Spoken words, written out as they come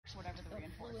whatever the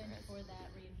reinforcer is. For that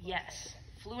reinforcement. Yes,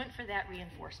 fluent for that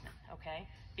reinforcement, okay?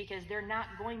 Because they're not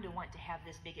going to want to have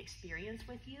this big experience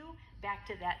with you back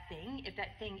to that thing if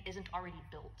that thing isn't already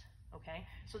built, okay?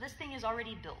 So this thing is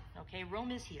already built, okay?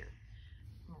 Rome is here.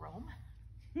 Rome?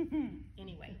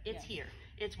 Anyway, it's here.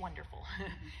 It's wonderful.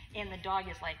 And the dog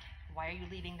is like, why are you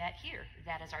leaving that here?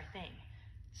 That is our thing.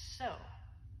 So,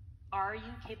 are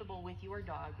you capable with your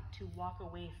dog to walk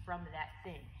away from that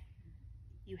thing?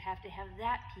 You have to have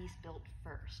that piece built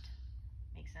first.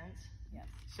 Make sense? Yes.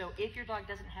 So if your dog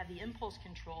doesn't have the impulse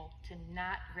control to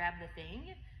not grab the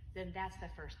thing, then that's the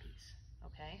first piece,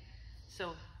 okay?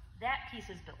 So that piece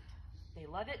is built. They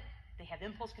love it. They have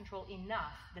impulse control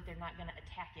enough that they're not going to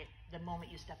attack it the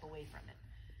moment you step away from it.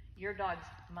 Your dog's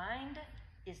mind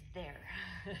is there,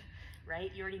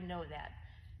 right? You already know that.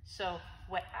 So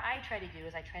what I try to do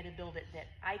is I try to build it that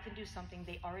I can do something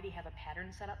they already have a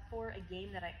pattern set up for, a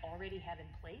game that I already have in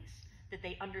place, that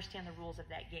they understand the rules of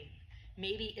that game.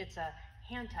 Maybe it's a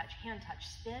hand touch,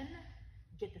 spin,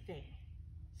 get the thing.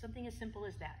 Something as simple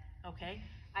as that, okay?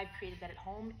 I've created that at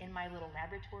home, in my little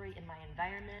laboratory, in my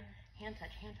environment. Hand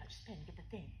touch, spin, get the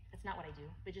thing. That's not what I do,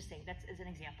 but just saying, that's as an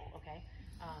example, okay?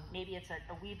 Maybe it's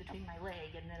a weave between my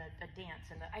leg and then a dance,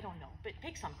 and I don't know, but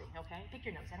pick something, okay? Pick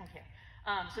your nose, I don't care.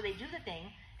 So they do the thing,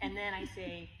 and then I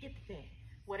say, get the thing,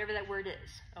 whatever that word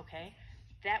is, okay?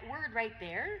 That word right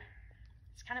there,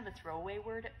 it's kind of a throwaway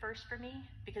word at first for me,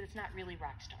 because it's not really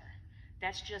Rockstar.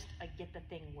 That's just a get the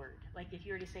thing word. Like if you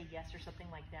already say yes or something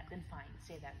like that, then fine,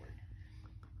 say that word.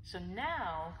 So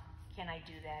now, can I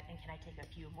do that, and can I take a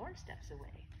few more steps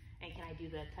away? And can I do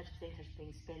the touch the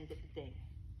thing, spin, get the thing,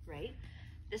 right?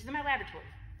 This is my laboratory.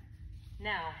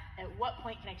 Now, at what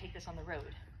point can I take this on the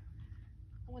road?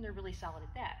 Well, when they're really solid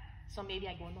at that. So maybe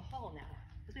I go in the hall now,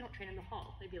 because we don't train in the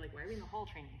hall. They'd be like, why are we in the hall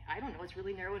training? I don't know, it's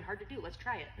really narrow and hard to do, let's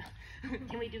try it.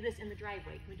 Can we do this in the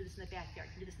driveway? Can we do this in the backyard?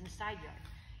 Can we do this in the side yard?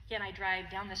 Can I drive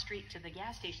down the street to the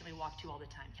gas station we walk to all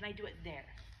the time? Can I do it there?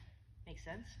 Makes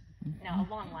sense? Now, a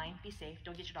long line, be safe,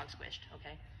 don't get your dog squished,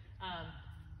 okay?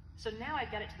 So now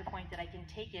I've got it to the point that I can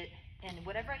take it, and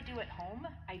whatever I do at home,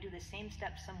 I do the same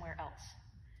step somewhere else.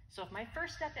 So if my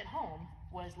first step at home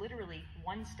was literally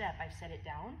one step, I've set it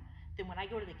down, then when I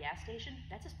go to the gas station,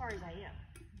 that's as far as I am.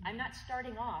 I'm not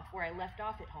starting off where I left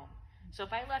off at home. So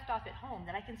if I left off at home,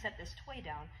 then I can set this toy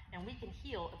down, and we can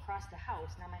heel across the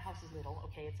house. Now my house is little,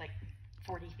 okay, it's like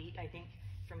 40 feet, I think,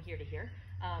 from here to here.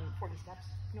 40 steps.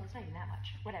 No, it's not even that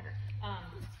much. Whatever.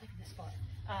 It's like this far.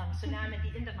 So now I'm at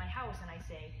the end of my house, and I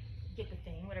say, get the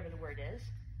thing, whatever the word is.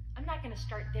 I'm not going to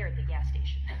start there at the gas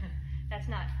station. That's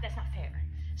not fair.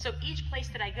 So each place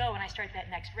that I go and I start that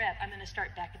next rep, I'm going to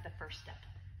start back at the first step.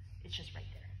 It's just right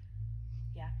there.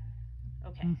 Yeah?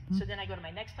 Okay. So then I go to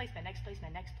my next place, my next place, my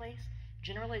next place.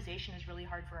 Generalization is really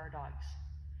hard for our dogs.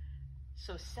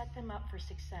 So set them up for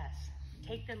success.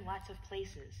 Take them lots of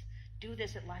places. Do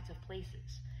this at lots of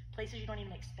places. Places you don't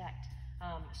even expect.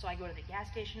 So I go to the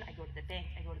gas station, I go to the bank,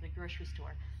 I go to the grocery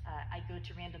store, I go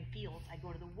to random fields, I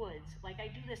go to the woods. Like I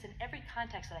do this in every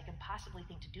context that I can possibly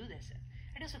think to do this in.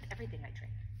 I do this with everything I train.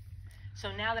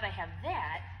 So now that I have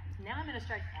that, now I'm going to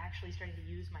start actually starting to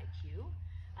use my cue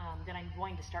that I'm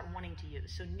going to start wanting to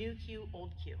use. So new cue, old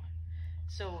cue.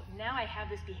 So now I have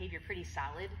this behavior pretty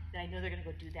solid that I know they're going to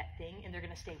go do that thing and they're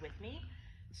going to stay with me.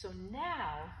 So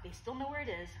now they still know where it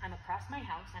is. I'm across my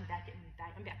house. I'm back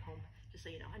home. Just so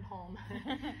you know, I'm home.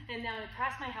 And now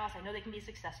across my house, I know they can be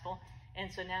successful.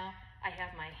 And so now I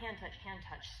have my hand touch,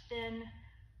 spin,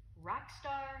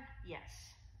 Rockstar,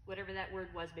 yes, whatever that word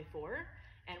was before.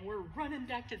 And we're running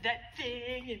back to that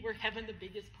thing, and we're having the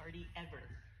biggest party ever.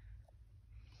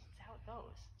 That's how it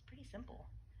goes. It's pretty simple.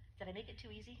 Did I make it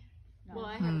too easy? No. Well,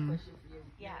 I have a question for you.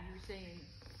 Yeah. You were saying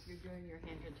you're doing your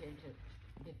hand touch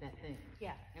to get that thing.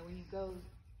 Yeah. And when you go,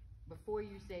 before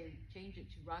you say change it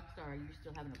to Rockstar, are you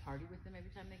still having a party with them every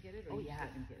time they get it? Or Oh, yeah.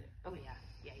 Them get it? Oh, yeah.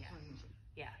 Yeah.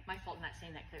 Yeah, my fault not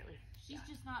saying that clearly. She's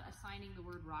just not assigning the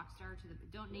word Rockstar to the,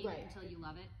 don't name it until you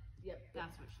love it. Yep.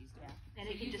 That's what she's doing. And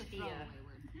So it can use just a be throwaway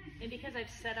word. and because I've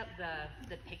set up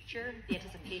the picture, the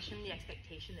anticipation, the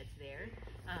expectation that's there,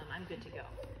 I'm good to go.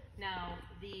 Now,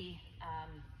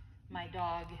 my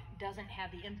dog doesn't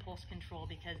have the impulse control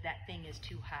because that thing is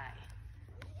too high.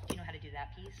 Do you know how to do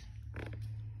that piece?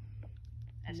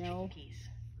 That's a tricky piece,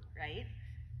 right?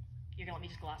 You're gonna let me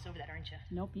just gloss over that, aren't you?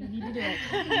 Nope, you need to do it.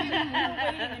 You were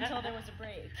waiting until there was a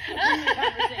break in the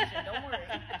conversation. Don't worry.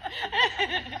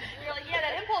 You're like, yeah,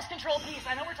 that impulse control piece.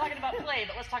 I know we're talking about play,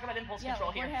 but let's talk about impulse control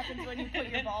What here. happens when you put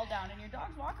your ball down and your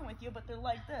dog's walking with you, but they're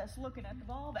like this, looking at the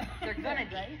ball back? They're gonna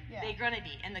be. Right? Yeah. They're gonna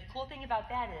be. And the cool thing about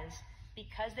that is,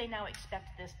 because they now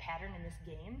expect this pattern in this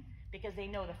game, Because they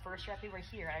know the first rep we were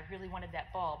here, I really wanted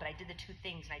that ball, but I did the two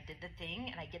things, and I did the thing,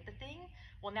 and I get the thing.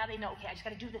 Well, now they know, okay, I just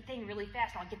got to do the thing really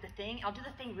fast, and I'll get the thing. I'll do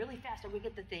the thing really fast, and we'll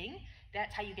get the thing.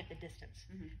 That's how you get the distance,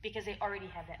 because they already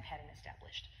have that pattern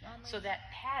established. So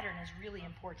that pattern is really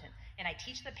important. And I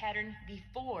teach the pattern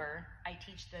before I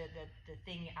teach the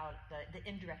thing out, the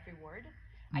indirect reward.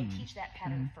 I teach that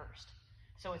pattern first.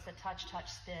 So it's a touch, touch,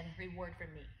 spin, reward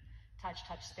from me. Touch,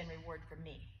 touch, spin, reward from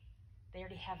me. They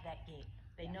already have that game.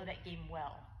 They know that game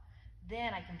well.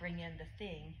 Then I can bring in the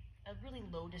thing, a really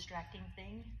low distracting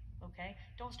thing, okay?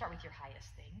 Don't start with your highest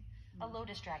thing. A low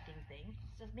distracting thing.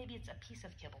 So maybe it's a piece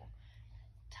of kibble.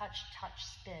 Touch, touch,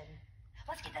 spin.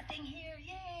 Let's get the thing here,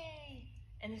 yay!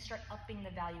 And then start upping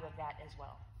the value of that as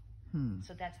well.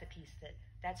 So that's the piece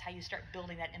that's how you start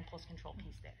building that impulse control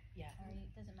piece there. Yeah.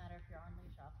 It doesn't matter if you're on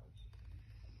leash, off leash.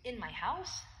 In my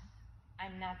house,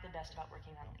 I'm not the best about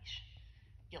working on a leash.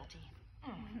 Guilty.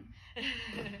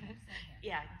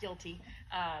 Yeah, guilty.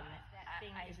 That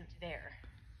thing isn't there.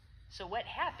 So what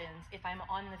happens if I'm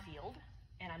on the field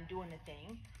and I'm doing the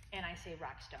thing and I say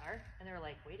Rockstar and they're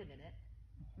like, wait a minute,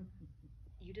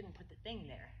 you didn't put the thing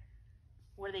there.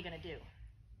 What are they going to do?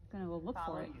 Gonna go look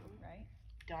Follow for it. you, right?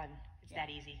 Done. It's that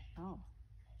easy. Oh.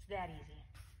 It's that easy.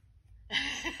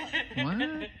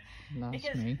 What? Lost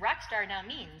Because me. Rockstar now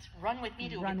means run with me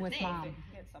to Run get with the thing. mom.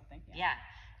 Get something. Yeah.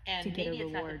 And To get a maybe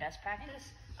it's not the reward. best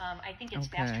practice. I think it's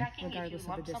Okay. fast tracking. Regardless If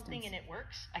of you the lump something distance. and it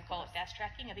works, I call it fast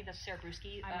tracking. I think that's Sarah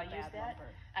Brewski I'm a used bad that.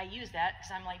 lumper. I use that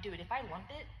because I'm like, dude, if I lump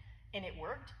it and it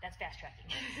worked, that's fast tracking.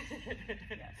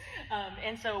 Yes.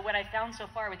 And so what I've found so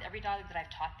far with every dog that I've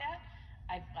taught that,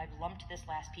 I've lumped this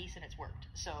last piece and it's worked.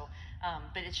 So,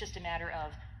 but it's just a matter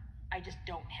of I just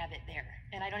don't have it there.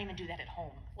 And I don't even do that at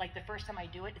home. Like the first time I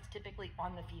do it, it's typically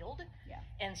on the field. Yeah.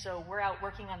 And so we're out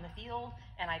working on the field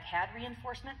and I've had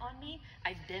reinforcement on me.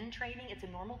 I've been training. It's a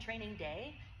normal training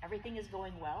day. Everything is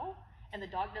going well. And the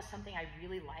dog does something I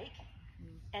really like.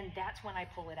 And that's when I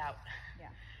pull it out. Yeah.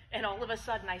 And all of a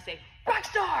sudden I say,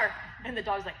 Rockstar! And the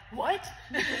dog's like, what?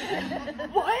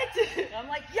 What? And I'm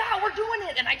like, yeah, we're doing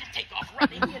it. And I just take off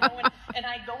running, and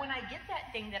I go and I get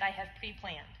that thing that I have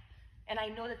pre-planned. And I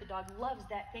know that the dog loves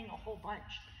that thing a whole bunch.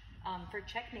 For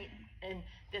checkmate, and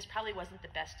this probably wasn't the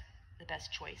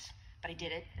best choice, but I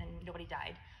did it, and nobody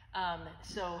died.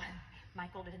 So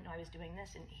Michael didn't know I was doing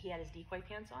this, and he had his decoy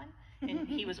pants on, and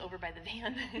he was over by the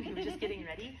van, and he was just getting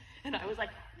ready, and I was like,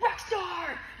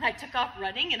 Rockstar! And I took off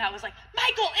running, and I was like,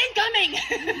 Michael, incoming!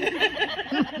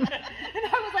 And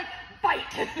I was like,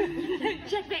 fight! And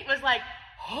checkmate was like,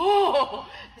 oh!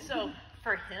 So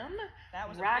for him, That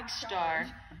was a big Rockstar charge.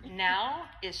 now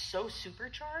is so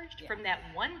supercharged Yeah. from that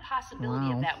one possibility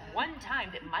Wow. of that one time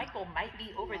that Michael might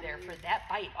be over there for that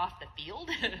bite off the field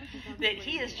that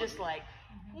he is just like,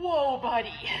 whoa,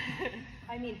 buddy.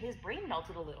 I mean, his brain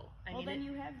melted a little. I Well, mean, then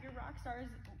you have your rock stars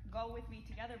go with me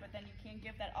together, but then you can't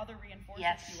give that other reinforcement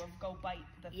Yes. to you of go bite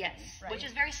the yes, thing, right? which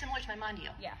is very similar to my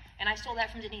Mondio. Yeah. And I stole that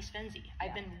from Denise Fenzi. I've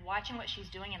Yeah. been watching what she's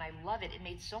doing and I love it. It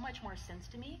made so much more sense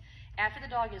to me. After the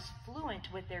dog is fluent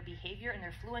with their behavior and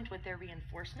they're fluent with their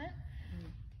reinforcement,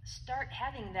 start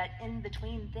having that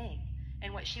in-between thing.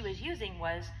 And what she was using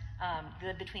was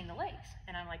the between the legs.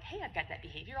 And I'm like, hey, I've got that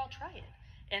behavior, I'll try it.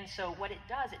 And so what it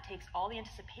does, it takes all the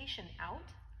anticipation out,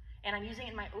 and I'm using it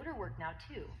in my odor work now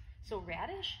too. So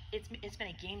Radish, it's been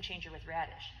a game changer with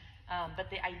Radish. But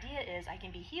the idea is I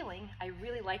can be healing. I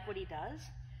really like what he does.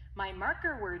 My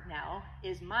marker word now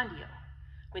is Mondio,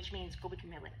 which means go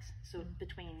between my legs. So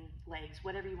between legs,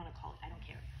 whatever you want to call it, I don't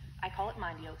care. I call it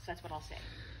Mondio, so that's what I'll say.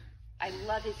 I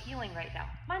love his healing right now.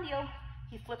 Mondio,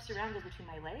 he flips around, goes between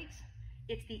my legs.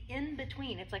 It's the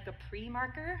in-between. It's like a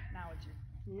pre-marker. Now it's your.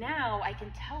 Now I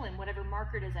can tell him whatever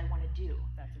marker it is I want to do.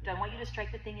 That's a Do I good want you to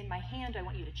strike the thing in my hand? Do I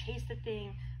want you to chase the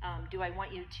thing? Do I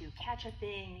want you to catch a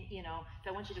thing? Do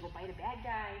I want you to go bite a bad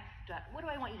guy? What do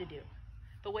I want you to do?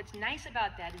 But what's nice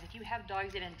about that is if you have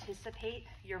dogs that anticipate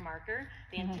your marker,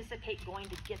 they anticipate going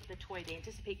to get the toy, they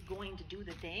anticipate going to do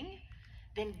the thing,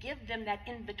 then give them that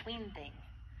in-between thing,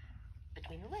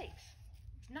 between the legs.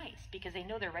 It's nice because they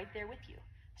know they're right there with you.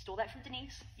 Stole that from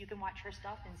Denise. You can watch her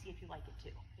stuff and see if you like it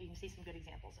too. You can see some good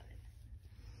examples of it.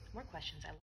 More questions.